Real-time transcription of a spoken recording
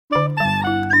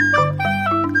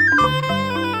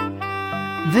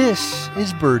This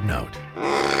is BirdNote.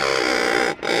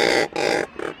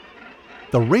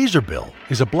 The razorbill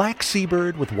is a black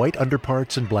seabird with white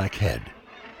underparts and black head.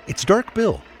 Its dark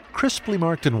bill, crisply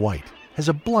marked in white, has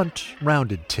a blunt,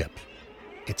 rounded tip.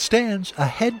 It stands a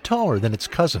head taller than its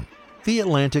cousin, the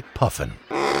Atlantic puffin.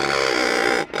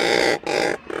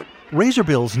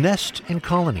 Razorbills nest in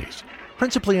colonies,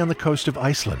 principally on the coast of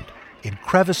Iceland, in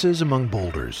crevices among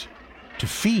boulders. To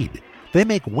feed, they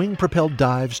make wing-propelled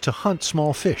dives to hunt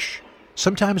small fish,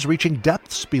 sometimes reaching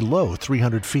depths below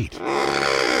 300 feet.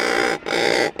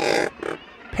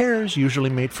 Pairs usually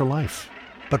mate for life,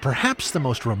 but perhaps the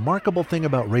most remarkable thing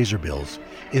about razorbills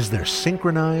is their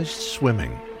synchronized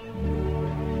swimming.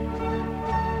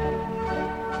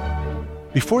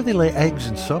 Before they lay eggs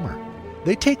in summer,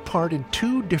 they take part in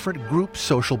two different group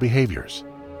social behaviors.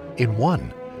 In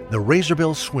one, the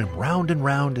razorbills swim round and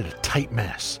round in a tight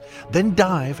mass, then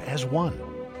dive as one.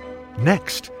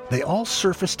 Next, they all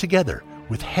surface together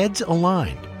with heads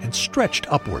aligned and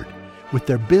stretched upward, with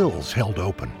their bills held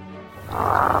open.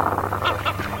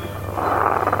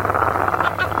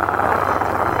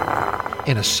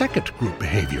 In a second group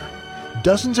behavior,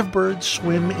 dozens of birds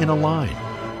swim in a line,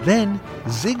 then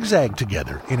zigzag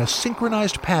together in a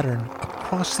synchronized pattern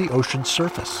across the ocean's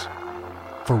surface.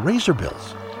 For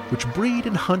razorbills, which breed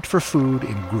and hunt for food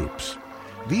in groups,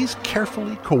 these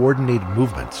carefully coordinated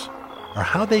movements are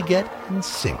how they get in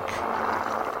sync.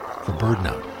 For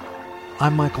BirdNote,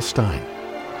 I'm Michael Stein.